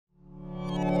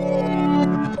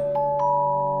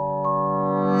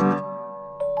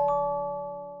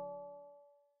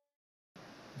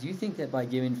think that by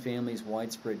giving families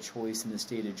widespread choice in the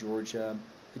state of Georgia,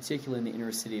 particularly in the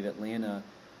inner city of Atlanta,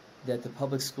 that the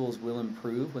public schools will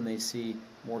improve when they see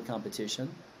more competition?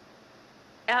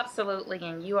 Absolutely,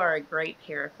 and you are a great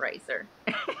paraphraser.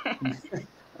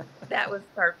 That was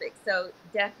perfect. So,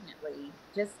 definitely,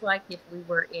 just like if we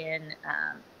were in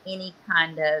any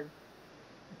kind of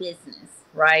business,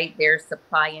 right? There's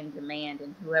supply and demand,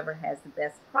 and whoever has the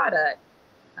best product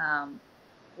um,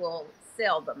 will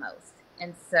sell the most.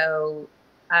 And so,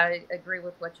 I agree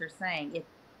with what you're saying.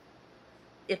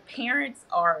 If parents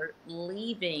are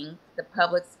leaving the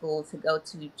public school to go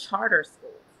to charter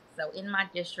schools, so in my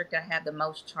district, I have the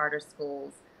most charter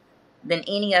schools than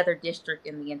any other district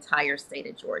in the entire state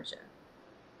of Georgia.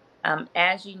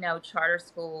 As you know, charter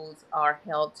schools are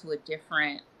held to a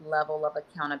different level of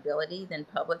accountability than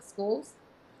public schools.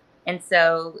 And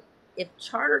so, if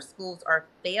charter schools are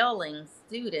failing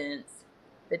students,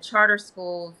 the charter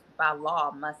schools by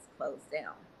law must close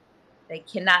down. They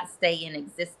cannot stay in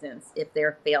existence if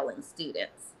they're failing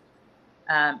students.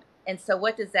 And so,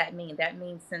 what does that mean? That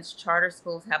means since charter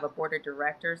schools have a board of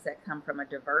directors that come from a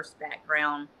diverse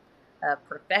background of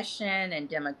profession and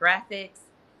demographics,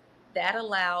 that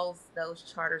allows those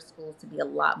charter schools to be a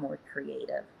lot more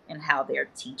creative in how they're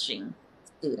teaching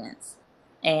students.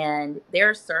 And there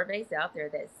are surveys out there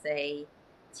that say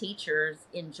teachers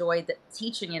enjoy the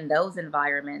teaching in those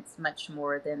environments much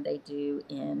more than they do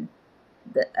in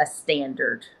a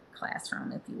standard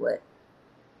classroom, if you would.